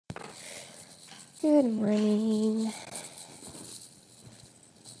Good morning.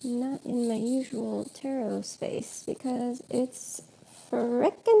 Not in my usual tarot space because it's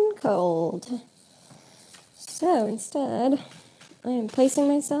frickin' cold. So instead, I am placing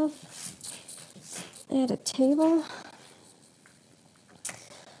myself at a table.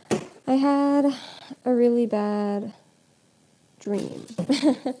 I had a really bad dream.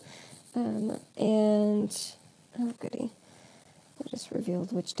 And, oh goody, I just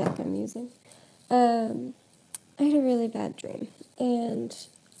revealed which deck I'm using. I had a really bad dream, and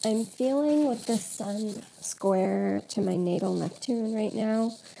I'm feeling with the sun square to my natal Neptune right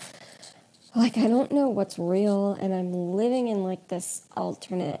now. Like, I don't know what's real, and I'm living in like this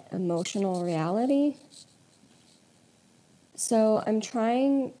alternate emotional reality. So I'm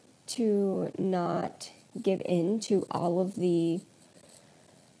trying to not give in to all of the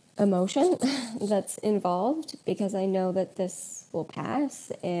emotion that's involved because I know that this will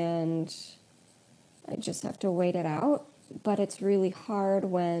pass and I just have to wait it out. But it's really hard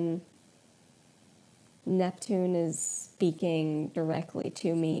when Neptune is speaking directly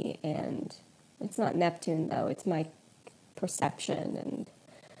to me, and it's not Neptune though, it's my perception and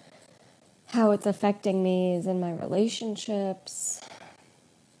how it's affecting me is in my relationships.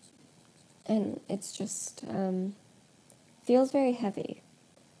 And it's just feels very heavy.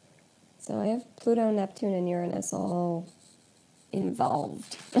 So I have Pluto, Neptune, and Uranus all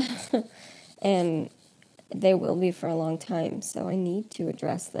involved. And they will be for a long time, so I need to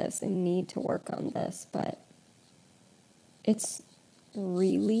address this. I need to work on this, but it's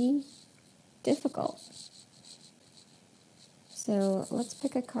really difficult. So let's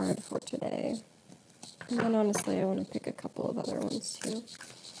pick a card for today. And then honestly, I want to pick a couple of other ones too.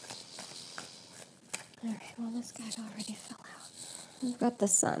 Alright, well this guy already fell out. We've got the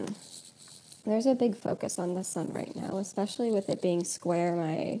sun. There's a big focus on the sun right now, especially with it being square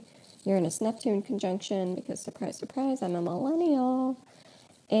my Uranus-Neptune conjunction, because surprise, surprise, I'm a millennial.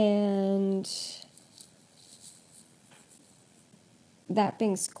 And that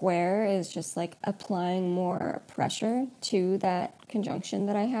being square is just like applying more pressure to that conjunction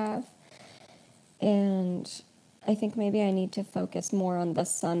that I have. And I think maybe I need to focus more on the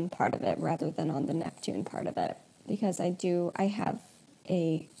sun part of it rather than on the Neptune part of it, because I have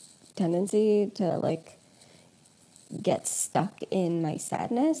a tendency to like get stuck in my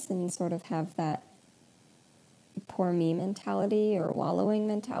sadness and sort of have that poor me mentality or wallowing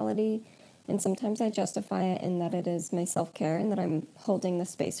mentality. And sometimes I justify it in that it is my self-care and that I'm holding the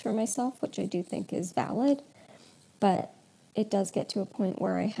space for myself, which I do think is valid. But it does get to a point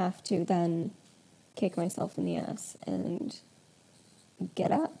where I have to then kick myself in the ass and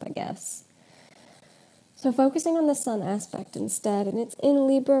get up, I guess. So focusing on the sun aspect instead, and it's in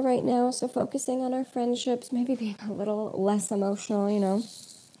Libra right now, so focusing on our friendships, maybe being a little less emotional,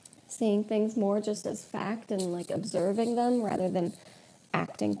 seeing things more just as fact and like observing them rather than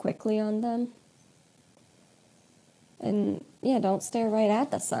acting quickly on them. And yeah, don't stare right at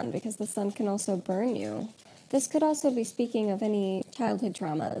the sun because the sun can also burn you. This could also be speaking of any childhood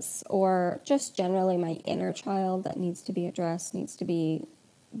traumas or just generally my inner child that needs to be addressed, needs to be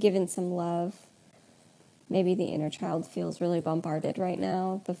given some love. Maybe the inner child feels really bombarded right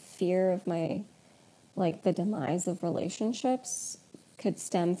now. The fear of the demise of relationships could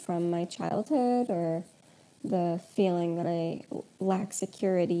stem from my childhood, or the feeling that I lack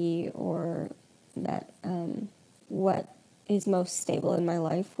security, or that what is most stable in my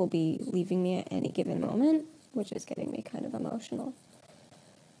life will be leaving me at any given moment, which is getting me kind of emotional.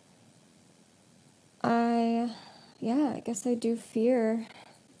 I guess I do fear,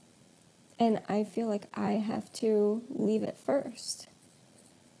 and I feel like I have to leave it first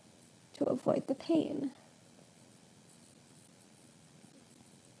to avoid the pain.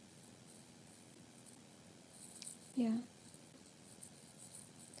 Yeah.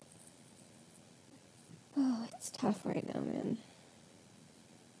 Oh, it's tough right now, man.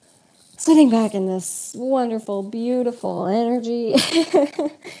 Sitting back in this wonderful, beautiful energy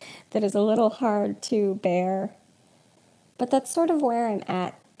that is a little hard to bear. But that's sort of where I'm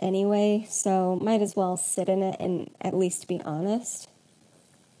at anyway, so might as well sit in it and at least be honest.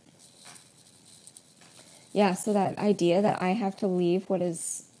 Yeah, so that idea that I have to leave what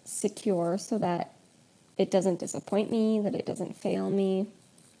is secure so that it doesn't disappoint me, that it doesn't fail me.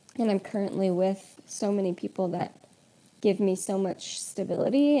 And I'm currently with so many people that give me so much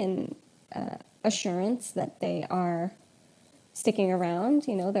stability and assurance that they are sticking around,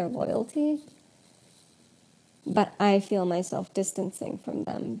 their loyalty. But I feel myself distancing from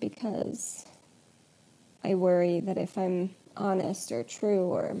them because I worry that if I'm honest or true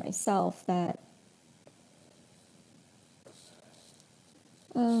or myself, that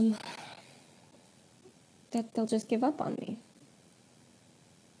that they'll just give up on me.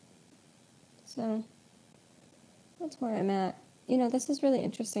 So that's where I'm at. This is really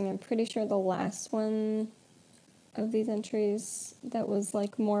interesting. I'm pretty sure the last one of these entries that was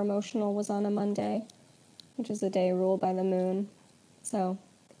like more emotional was on a Monday, which is a day ruled by the moon. So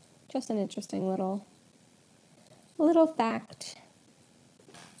just an interesting little fact.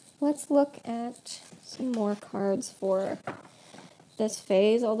 Let's look at some more cards for this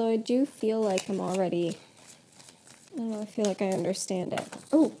phase, although I do feel like I'm already, I don't know, I feel like I understand it.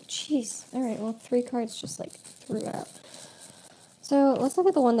 Oh, jeez. All right, well, 3 cards just like threw out. So let's look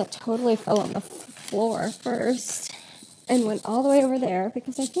at the one that totally fell on the floor first and went all the way over there,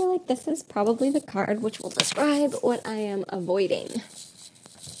 because I feel like this is probably the card which will describe what I am avoiding.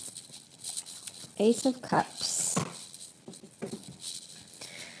 Ace of Cups.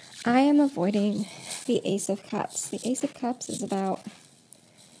 I am avoiding the Ace of Cups. The Ace of Cups is about,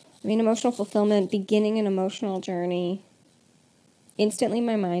 emotional fulfillment, beginning an emotional journey. Instantly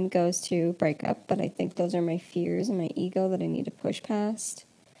my mind goes to breakup, but I think those are my fears and my ego that I need to push past.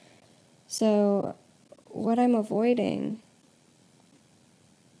 So what I'm avoiding,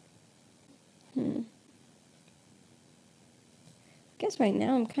 I guess right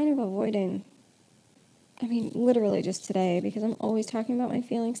now I'm kind of avoiding, literally just today, because I'm always talking about my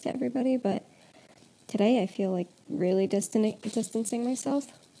feelings to everybody, but today I feel like really distancing myself,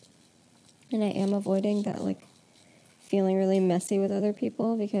 and I am avoiding that, like, feeling really messy with other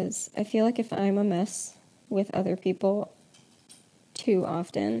people, because I feel like if I'm a mess with other people too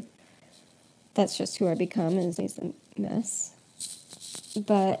often, that's just who I become, is a mess.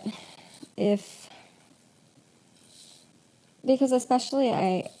 But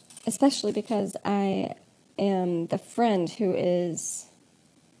especially because I am the friend who is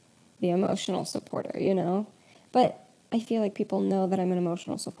the emotional supporter, But I feel like people know that I'm an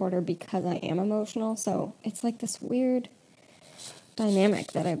emotional supporter because I am emotional, so it's like this weird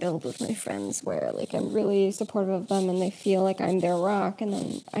dynamic that I build with my friends where, like, I'm really supportive of them and they feel like I'm their rock, and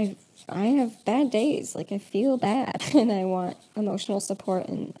then I have bad days, like I feel bad and I want emotional support,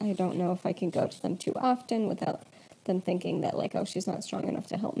 and I don't know if I can go to them too often without them thinking that, like, oh, she's not strong enough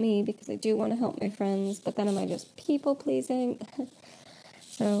to help me, because I do want to help my friends, but then am I just people pleasing?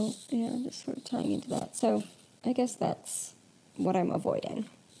 So yeah, I'm just sort of tying into that. So I guess that's what I'm avoiding.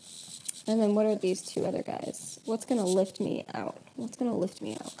 And then what are these 2 other guys? What's going to lift me out? What's going to lift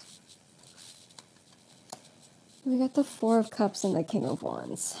me out? We got the 4 of Cups and the King of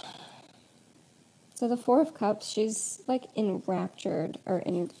Wands. So the 4 of Cups, she's like enraptured, or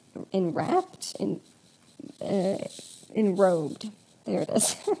enrobed. There it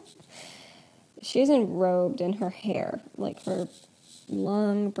is. She's enrobed in her hair, like her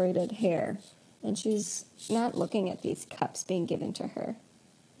long braided hair. And she's not looking at these cups being given to her.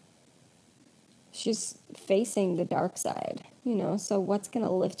 She's facing the dark side, so what's going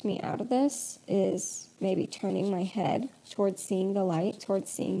to lift me out of this is maybe turning my head towards seeing the light,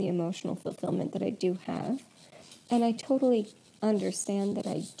 towards seeing the emotional fulfillment that I do have. And I totally understand that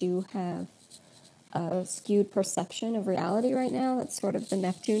I do have a skewed perception of reality right now. That's sort of the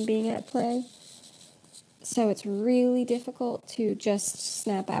Neptune being at play. So it's really difficult to just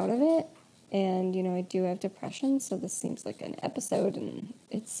snap out of it. And, I do have depression, so this seems like an episode, and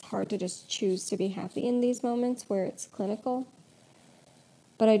it's hard to just choose to be happy in these moments where it's clinical.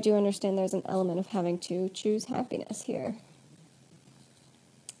 But I do understand there's an element of having to choose happiness here.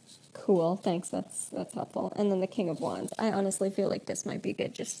 Cool, thanks, that's helpful. And then the King of Wands. I honestly feel like this might be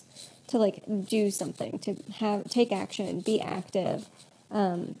good just to, like, do something, to take action, be active,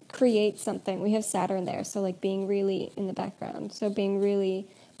 create something. We have Saturn there, so, like, being really in the background. So being really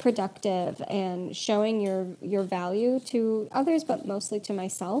productive and showing your value to others, but mostly to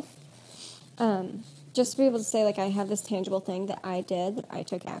myself. Just to be able to say, like, I have this tangible thing that I did, that I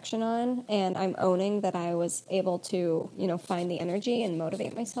took action on, and I'm owning that I was able to, find the energy and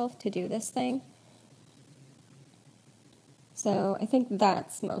motivate myself to do this thing. So I think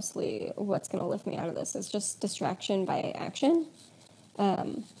that's mostly what's going to lift me out of this, is just distraction by action,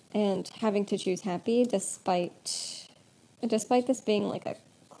 and having to choose happy despite this being like a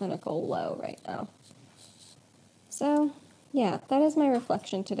clinical low right now. So yeah, that is my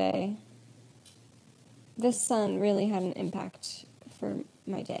reflection today. This sun really had an impact for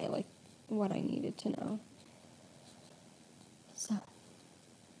my day, like what I needed to know. So,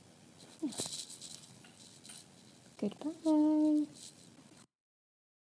 yeah. Goodbye.